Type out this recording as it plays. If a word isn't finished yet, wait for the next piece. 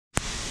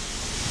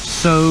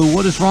So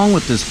what is wrong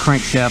with this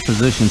crankshaft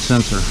position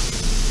sensor?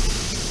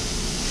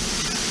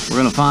 We're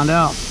going to find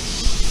out.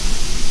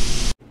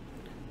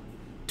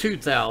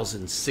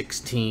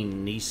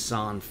 2016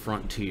 Nissan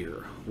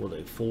Frontier with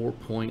a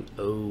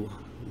 4.0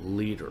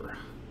 liter.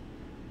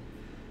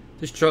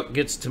 This truck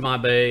gets to my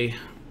bay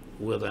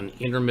with an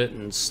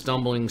intermittent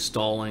stumbling,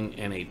 stalling,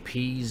 and a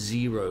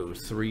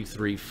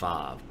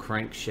P0335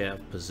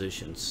 crankshaft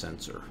position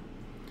sensor.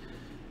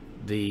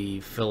 The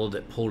fellow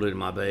that pulled it in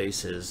my bay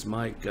says,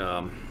 Mike,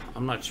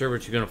 I'm not sure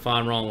what you're going to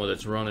find wrong with it.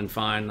 It's running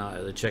fine.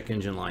 The check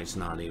engine light's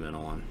not even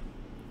on.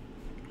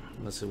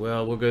 I said,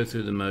 well, we'll go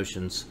through the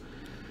motions.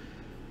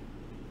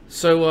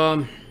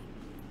 So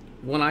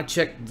when I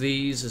check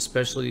these,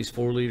 especially these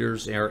 4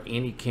 liters or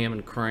any cam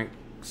and crank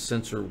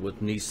sensor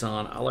with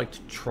Nissan, I like to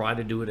try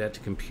to do it at the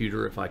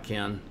computer if I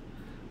can.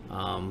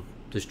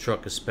 This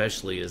truck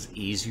especially is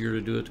easier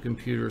to do at the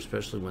computer,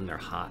 especially when they're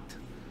hot.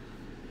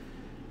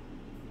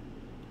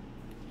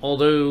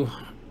 Although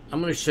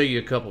I'm going to show you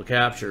a couple of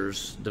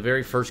captures. The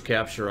very first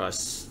capture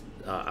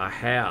I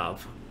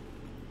have,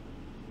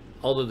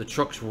 although the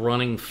truck's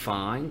running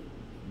fine,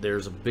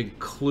 there's a big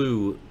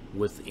clue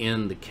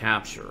within the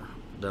capture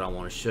that I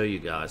want to show you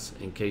guys.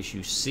 In case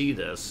you see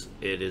this,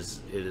 it is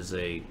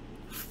a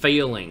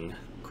failing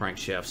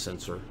crankshaft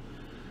sensor.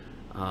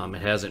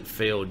 It hasn't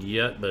failed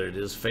yet, but it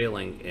is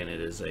failing, and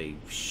it is a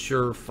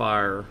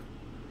surefire.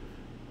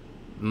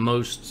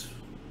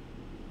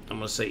 I'm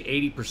going to say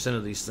 80%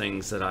 of these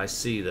things that I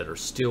see that are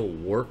still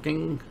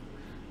working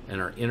and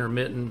are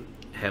intermittent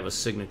have a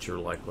signature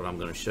like what I'm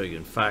going to show you.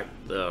 In fact,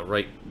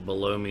 right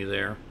below me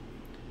there,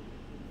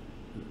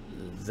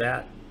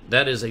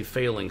 that is a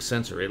failing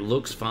sensor. It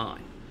looks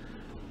fine.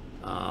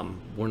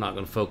 We're not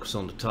going to focus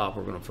on the top.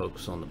 We're going to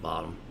focus on the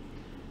bottom.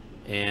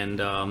 And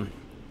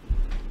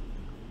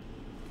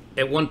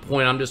at one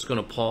point, I'm just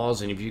going to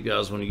pause, and if you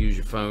guys want to use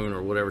your phone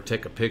or whatever,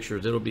 take a picture.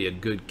 It'll be a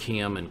good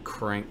cam and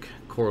crank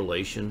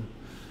correlation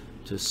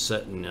to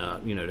set and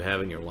to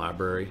have in your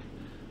library.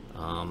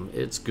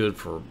 It's good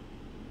for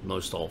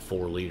most all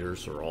 4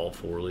 liters or all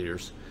 4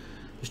 liters.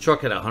 This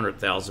truck had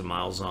 100,000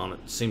 miles on it.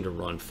 Seemed to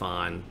run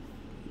fine.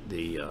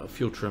 The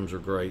fuel trims are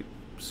great,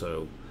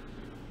 so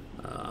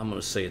I'm going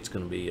to say it's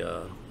going to be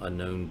a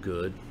known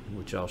good,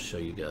 which I'll show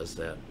you guys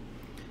that.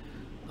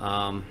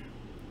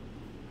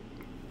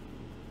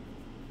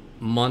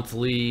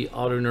 Monthly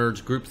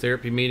Autonerdz group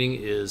therapy meeting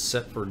is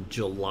set for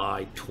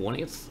July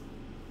 20th.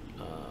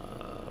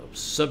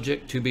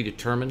 Subject to be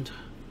determined.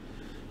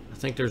 I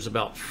think there's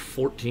about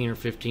 14 or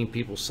 15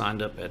 people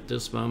signed up at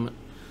this moment.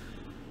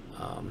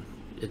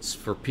 It's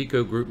for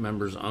Pico group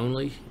members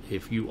only.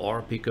 If you are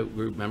a Pico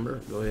group member,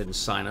 go ahead and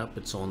sign up.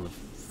 It's on the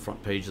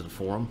front page of the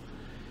forum.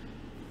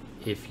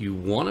 If you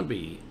want to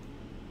be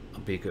a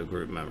Pico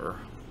group member,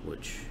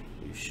 which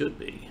you should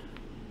be,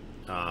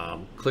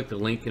 click the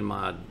link in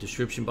my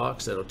description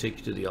box. That'll take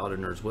you to the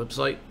Autonerdz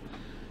website,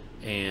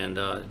 and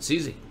it's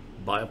easy.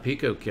 Buy a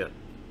Pico kit.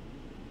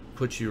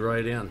 Puts you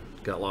right in.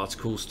 Got lots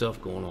of cool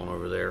stuff going on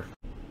over there.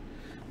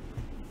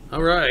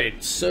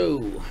 Alright, so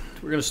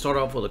we're going to start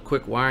off with a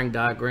quick wiring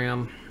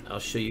diagram. I'll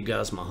show you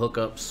guys my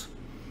hookups.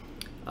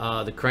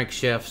 The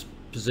crankshaft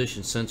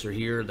position sensor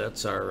here,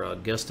 that's our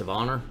guest of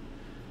honor.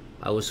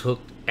 I was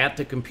hooked at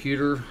the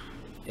computer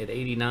at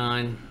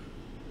 89.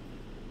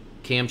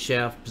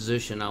 Camshaft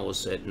position I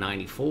was at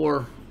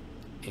 94,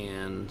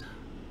 and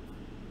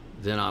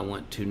then I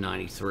went to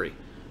 93.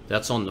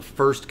 That's on the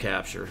first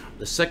capture.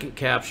 The second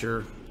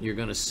capture, you're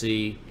going to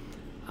see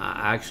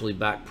I actually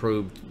back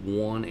probed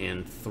 1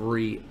 and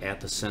 3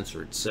 at the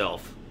sensor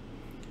itself.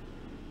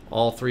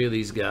 All 3 of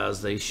these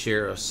guys, they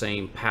share a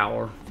same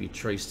power. If you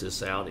trace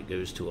this out, it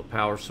goes to a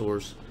power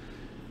source,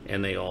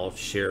 and they all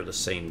share the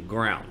same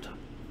ground.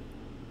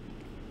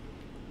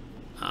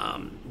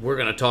 We're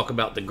going to talk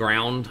about the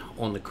ground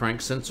on the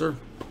crank sensor,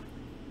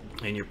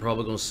 and you're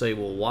probably going to say,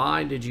 well,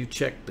 why did you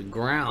check the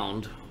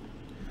ground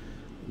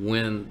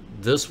when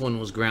this one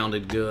was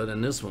grounded good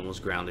and this one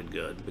was grounded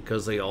good?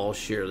 Because they all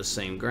share the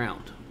same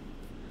ground.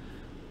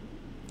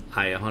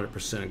 I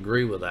 100%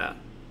 agree with that.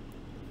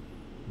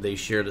 They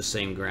share the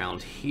same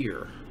ground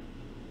here,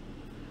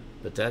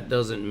 but that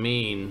doesn't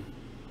mean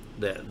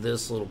that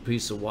this little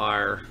piece of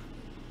wire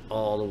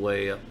all the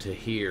way up to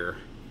here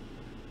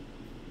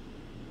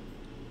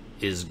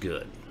is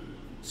good.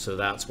 So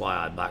that's why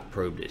I back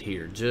probed it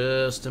here,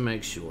 just to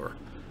make sure.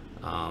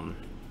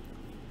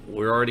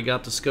 We already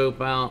got the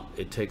scope out.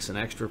 It takes an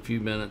extra few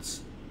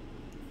minutes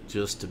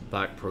just to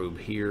back probe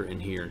here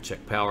and here and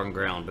check power and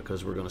ground,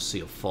 because we're going to see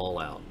a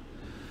fallout.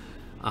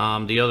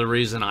 The other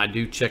reason I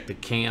do check the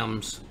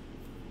cams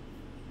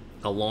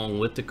along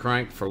with the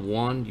crank, for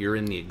one, you're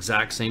in the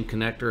exact same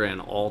connector and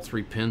all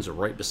 3 pins are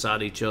right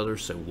beside each other,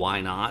 so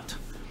why not?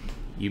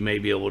 You may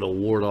be able to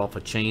ward off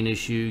a chain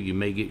issue. You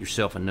may get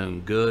yourself a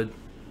known good.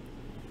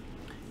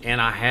 And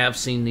I have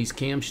seen these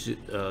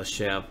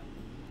camshaft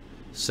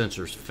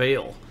sensors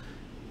fail.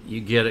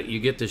 You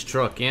get this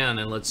truck in,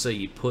 and let's say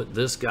you put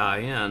this guy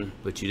in,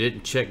 but you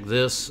didn't check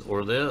this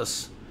or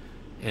this,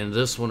 and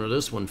this one or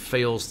this one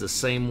fails the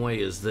same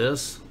way as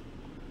this.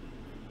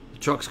 The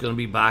truck's going to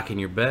be back in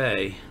your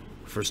bay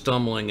for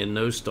stumbling and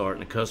no start,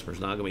 and the customer's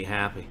not going to be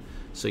happy.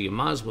 So you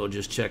might as well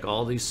just check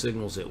all these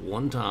signals at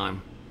one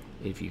time.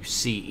 If you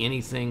see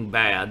anything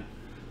bad,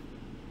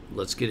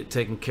 let's get it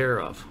taken care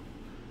of.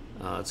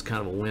 It's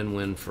kind of a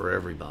win-win for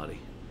everybody.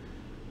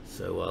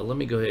 So let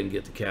me go ahead and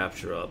get the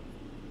capture up.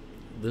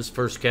 This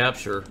first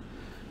capture,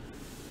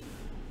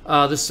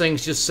 this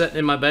thing's just sitting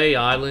in my bay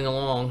idling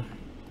along.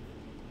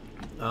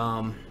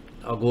 I'll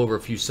go over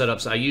a few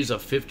setups. I use a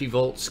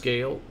 50-volt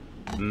scale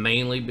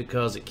mainly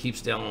because it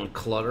keeps down on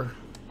clutter,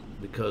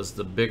 because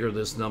the bigger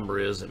this number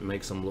is, it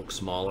makes them look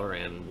smaller,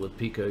 and with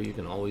Pico you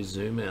can always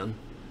zoom in.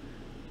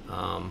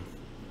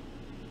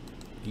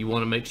 You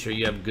want to make sure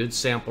you have good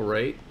sample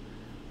rate,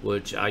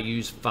 which I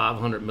use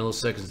 500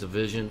 milliseconds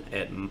division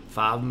at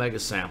 5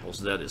 megasamples.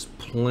 That is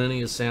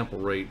plenty of sample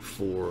rate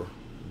for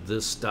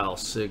this style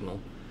signal,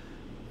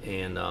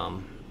 and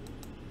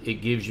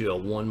it gives you a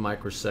 1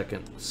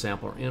 microsecond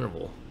sampler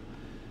interval.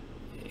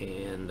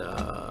 And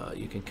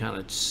you can kind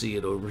of see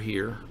it over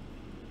here,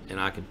 and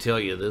I can tell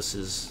you this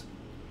is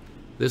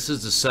the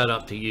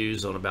setup to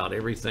use on about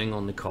everything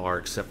on the car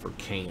except for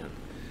CAN.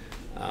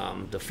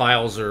 The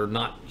files are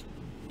not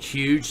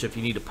huge, so if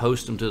you need to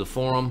post them to the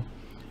forum,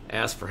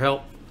 ask for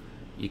help,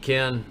 you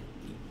can.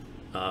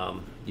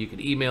 You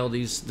can email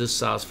this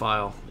size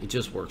file. It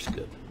just works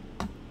good.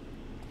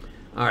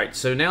 Alright,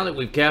 so now that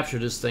we've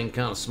captured this thing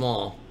kind of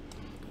small,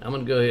 I'm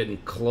going to go ahead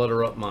and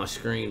clutter up my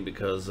screen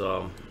because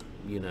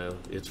you know,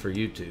 it's for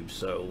YouTube,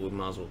 so we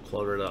might as well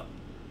clutter it up.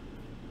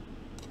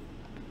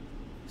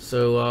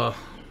 So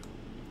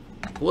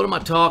what am I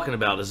talking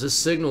about? Is this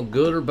signal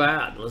good or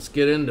bad? Let's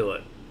get into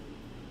it.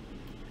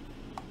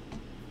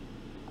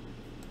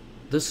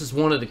 This is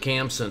one of the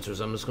cam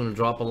sensors. I'm just going to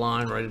drop a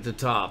line right at the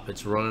top.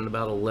 It's running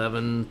about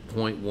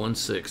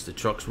 11.16. The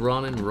truck's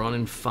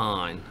running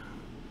fine.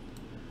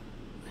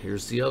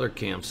 Here's the other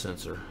cam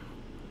sensor.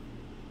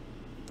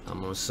 I'm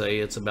going to say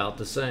it's about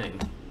the same.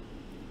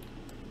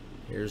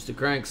 Here's the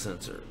crank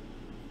sensor.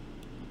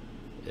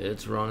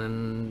 It's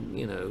running,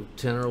 you know,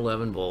 10 or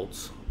 11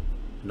 volts.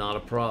 Not a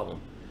problem.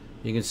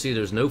 You can see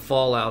there's no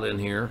fallout in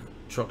here.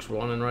 Truck's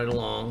running right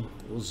along.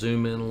 We'll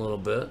zoom in a little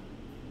bit.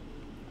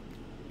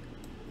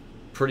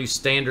 Pretty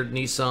standard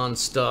Nissan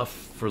stuff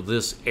for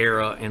this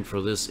era and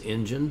for this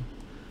engine.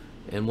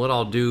 And what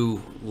I'll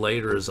do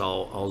later is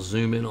I'll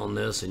zoom in on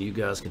this, and you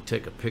guys can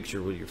take a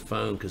picture with your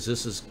phone, because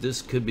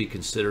this could be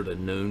considered a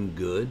known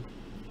good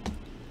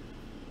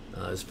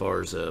as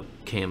far as a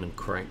cam and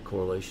crank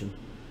correlation.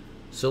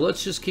 So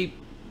let's just keep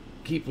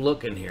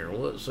looking here.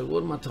 So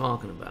what am I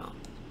talking about?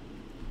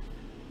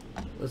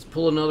 Let's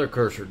pull another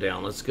cursor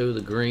down. Let's go to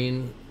the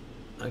green.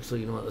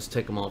 Actually, you know what? Let's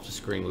take them off the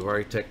screen. We've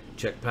already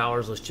checked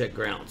powers. Let's check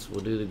grounds.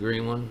 We'll do the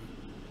green one.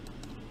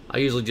 I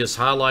usually just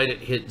highlight it,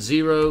 hit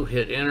 0,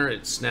 hit enter.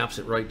 It snaps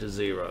it right to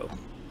 0.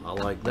 I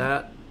like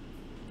that.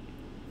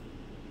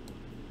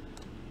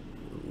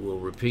 We'll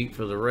repeat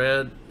for the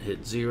red.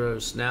 Hit 0,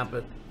 snap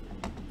it.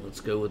 Let's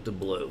go with the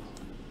blue.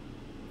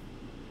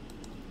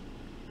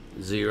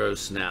 0,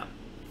 snap.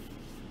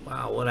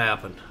 Wow, what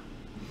happened?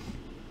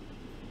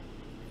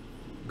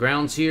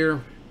 Ground's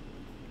here.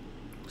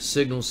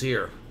 Signal's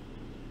here.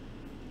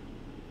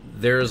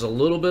 There's a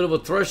little bit of a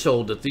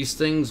threshold that these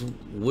things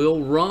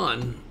will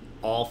run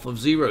off of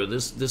 0.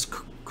 This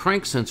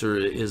crank sensor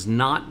is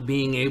not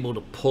being able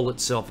to pull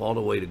itself all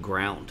the way to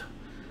ground.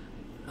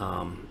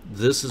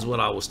 This is what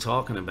I was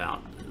talking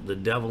about. The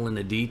devil in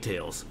the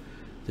details.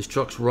 This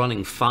truck's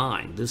running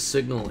fine. This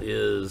signal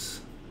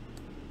is,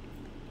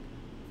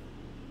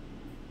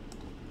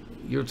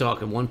 you're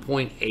talking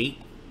 1.8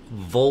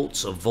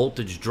 volts of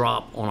voltage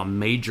drop on a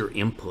major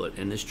input,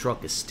 and this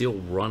truck is still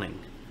running.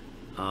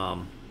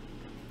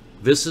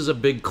 This is a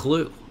big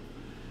clue.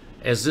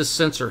 As this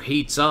sensor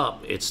heats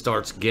up, it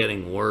starts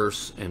getting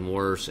worse and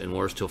worse and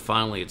worse till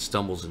finally it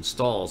stumbles and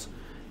stalls.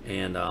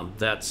 And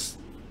that's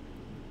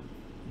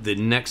the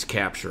next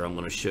capture I'm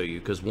going to show you,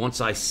 because once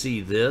I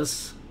see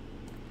this,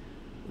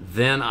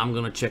 then I'm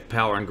going to check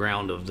power and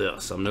ground of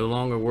this. I'm no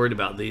longer worried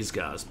about these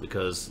guys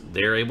because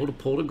they're able to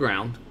pull to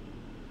ground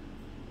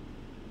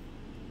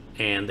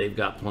and they've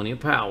got plenty of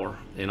power.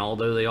 And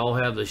although they all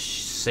have the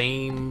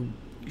same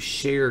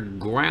shared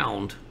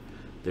ground,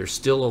 there's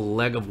still a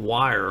leg of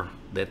wire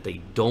that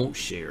they don't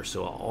share.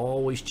 So I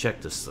always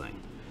check this thing.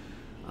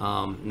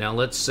 Now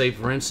let's say,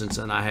 for instance,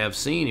 and I have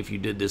seen, if you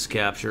did this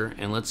capture,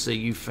 and let's say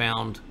you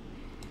found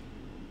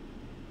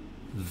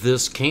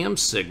this cam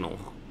signal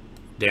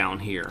down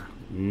here.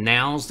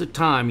 Now's the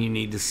time you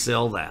need to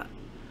sell that,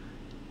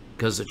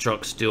 because the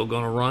truck's still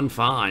going to run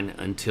fine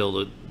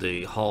until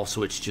the Hall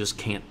switch just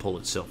can't pull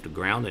itself to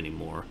ground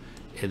anymore.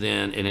 And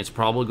it's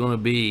probably going to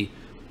be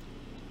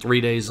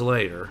 3 days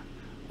later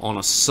on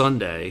a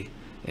Sunday,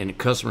 and the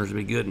customers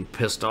will be good and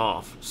pissed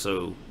off.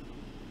 So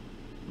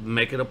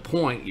make it a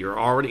point. You're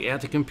already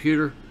at the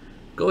computer.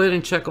 Go ahead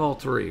and check all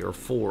 3 or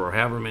 4 or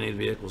however many the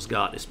vehicle's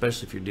got,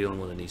 especially if you're dealing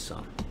with a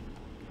Nissan.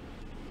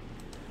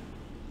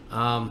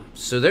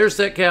 So there's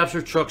that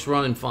capture. Truck's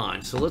running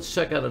fine. So let's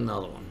check out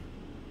another one.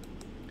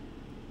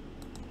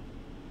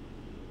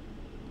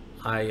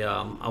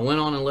 I went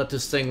on and let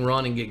this thing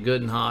run and get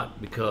good and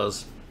hot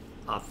because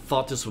I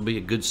thought this would be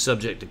a good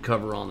subject to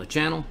cover on the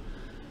channel.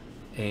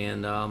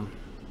 And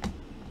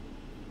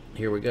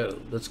here we go.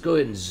 Let's go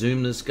ahead and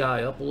zoom this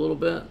guy up a little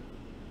bit.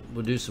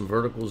 We'll do some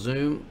vertical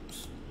zoom.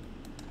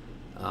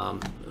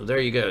 There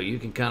you go. You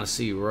can kind of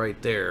see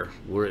right there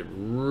where it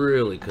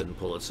really couldn't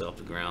pull itself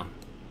to ground.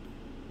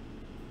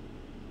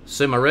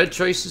 So my red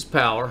trace is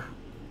power.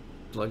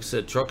 Like I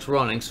said, truck's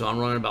running, so I'm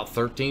running about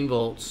 13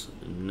 volts.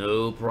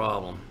 No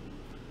problem.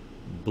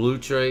 Blue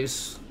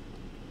trace,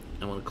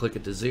 I'm going to click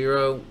it to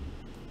 0.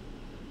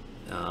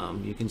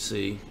 You can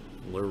see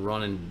we're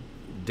running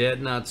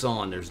dead nuts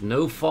on. There's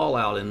no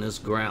fallout in this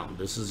ground.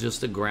 This is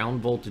just a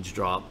ground voltage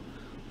drop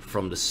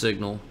from the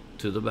signal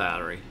to the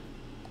battery.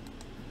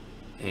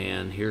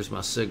 And here's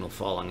my signal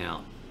falling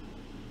out.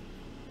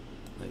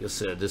 Like I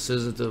said, this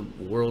isn't the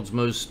world's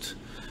most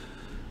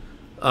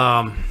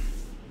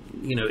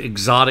you know,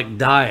 exotic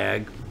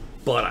diag,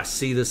 but I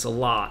see this a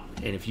lot.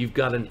 And if you've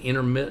got an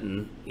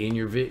intermittent in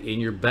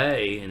your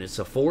bay and it's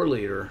a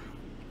 4-liter,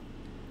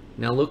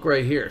 now look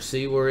right here.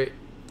 See where it,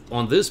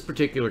 on this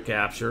particular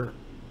capture,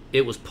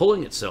 it was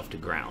pulling itself to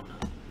ground.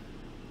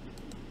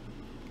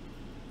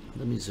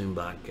 Let me zoom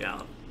back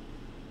out.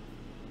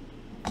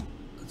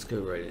 Let's go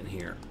right in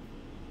here.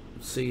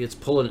 See, it's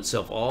pulling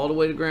itself all the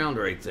way to ground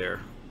right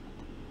there,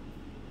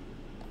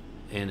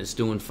 and it's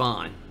doing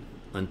fine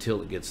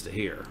until it gets to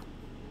here.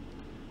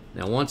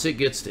 Now once it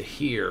gets to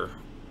here,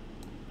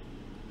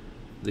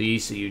 the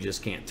ECU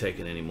just can't take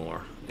it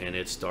anymore, and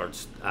it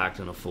starts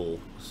acting a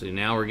fool. See,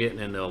 now we're getting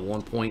into a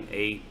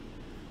 1.8,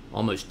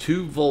 almost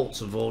 2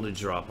 volts of voltage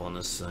drop on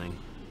this thing.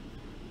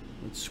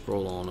 Let's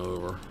scroll on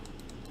over.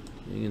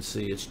 You can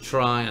see it's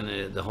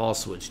trying. The Hall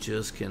switch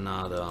just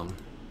cannot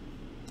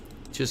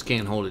just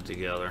can't hold it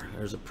together.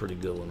 There's a pretty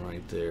good one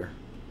right there.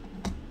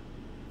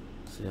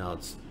 See how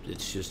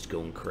it's just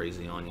going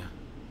crazy on you.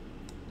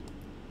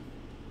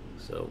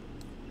 So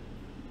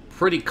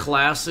pretty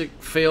classic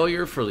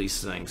failure for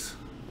these things.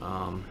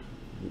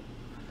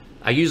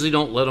 I usually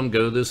don't let them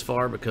go this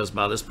far because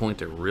by this point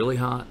they're really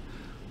hot.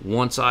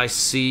 Once I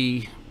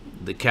see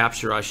the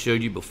capture I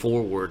showed you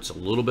before where it's a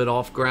little bit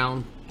off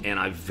ground and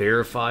I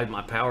verified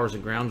my powers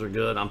and grounds are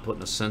good, I'm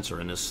putting a sensor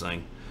in this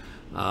thing.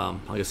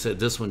 Like I said,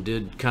 this one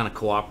did kind of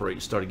cooperate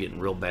and started getting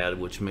real bad,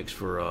 which makes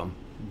for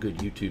good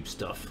YouTube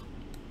stuff.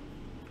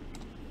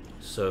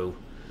 So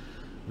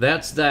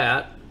that's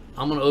that.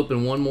 I'm going to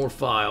open one more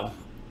file,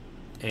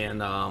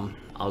 and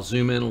I'll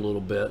zoom in a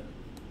little bit,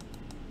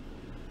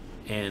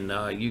 and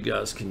you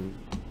guys can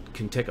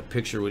take a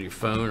picture with your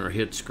phone or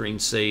hit screen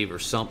save or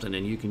something,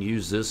 and you can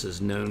use this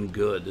as known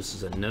good. This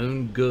is a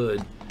known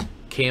good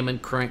cam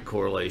and crank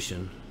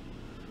correlation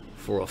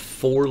for a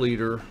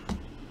 4-liter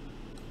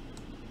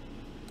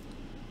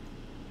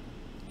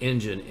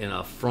engine in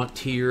a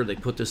Frontier. They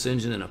put this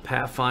engine in a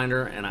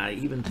Pathfinder, and I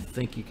even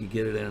think you could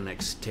get it in an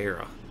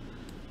Xterra.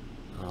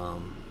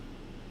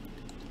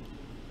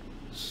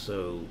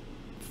 So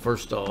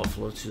first off,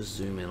 let's just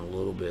zoom in a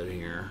little bit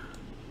here.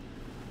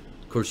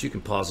 Of course, you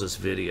can pause this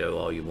video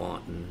all you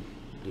want and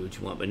do what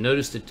you want, but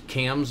notice that the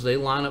cams, they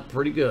line up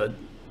pretty good,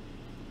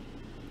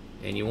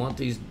 and you want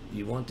these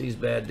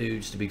bad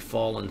dudes to be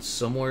falling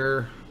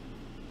somewhere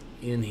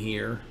in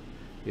here.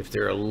 If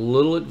they're a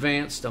little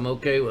advanced, I'm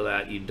okay with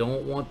that. You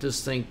don't want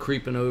this thing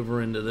creeping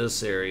over into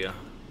this area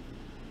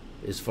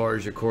as far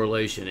as your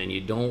correlation, and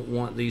you don't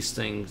want these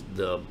things,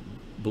 the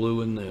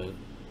blue and the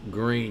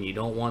green, you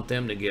don't want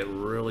them to get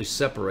really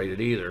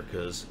separated either,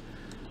 because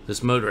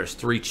this motor has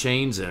 3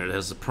 chains in it. It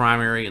has the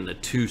primary and the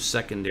 2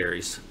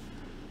 secondaries,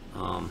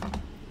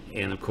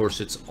 and of course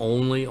it's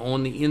only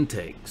on the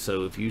intake.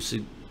 So if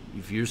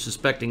you're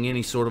suspecting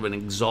any sort of an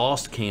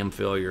exhaust cam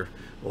failure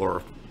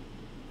or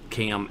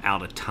cam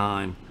out of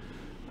time,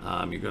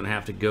 you're going to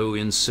have to go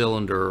in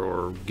cylinder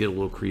or get a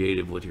little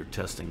creative with your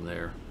testing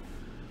there.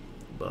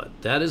 But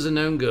that is a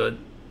known good.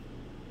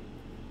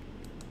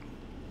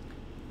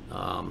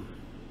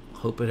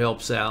 Hope it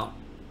helps out,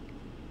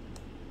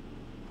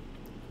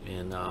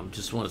 and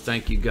just want to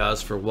thank you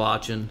guys for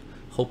watching.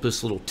 Hope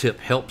this little tip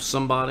helps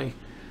somebody.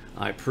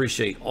 I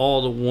appreciate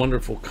all the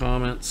wonderful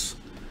comments.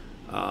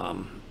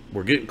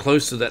 We're getting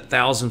close to that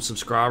 1,000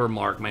 subscriber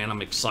mark, man.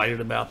 I'm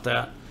excited about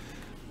that.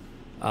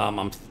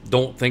 I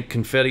don't think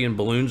confetti and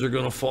balloons are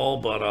going to fall,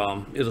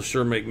 but it'll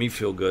sure make me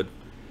feel good.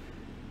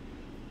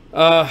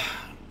 Our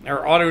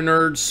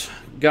Autonerdz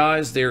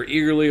guys, they're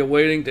eagerly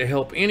awaiting to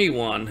help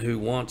anyone who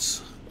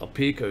wants a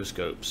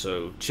Picoscope.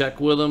 So check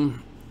with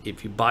them.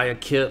 If you buy a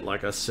kit,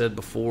 like I said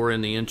before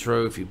in the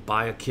intro, if you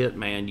buy a kit,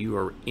 man, you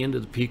are into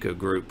the Pico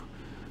group.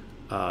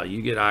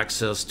 You get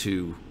access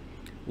to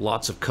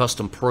lots of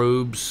custom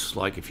probes,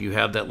 like if you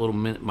have that little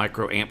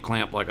micro amp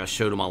clamp like I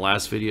showed in my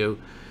last video,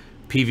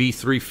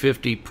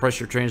 PV350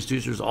 pressure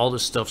transducers, all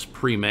this stuff's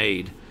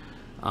pre-made,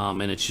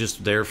 and it's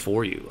just there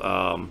for you.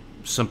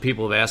 Some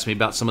people have asked me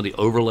about some of the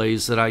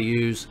overlays that I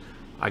use.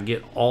 I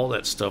get all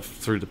that stuff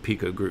through the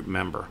Pico group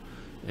member,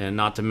 and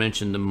not to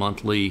mention the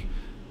monthly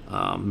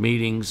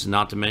meetings,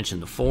 not to mention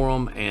the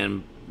forum,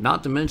 and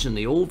Not to mention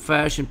the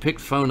old-fashioned pick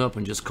the phone up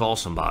and just call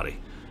somebody,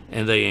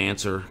 and they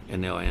answer,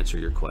 and they'll answer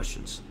your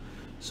questions.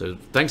 So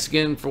thanks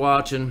again for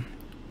watching.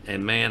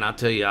 And man, I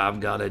tell you, I've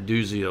got a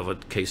doozy of a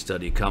case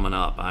study coming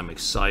up. I'm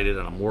excited,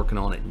 and I'm working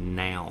on it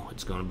now.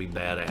 It's going to be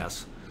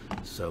badass.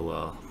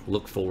 So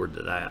look forward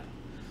to that.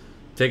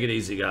 Take it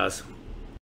easy, guys.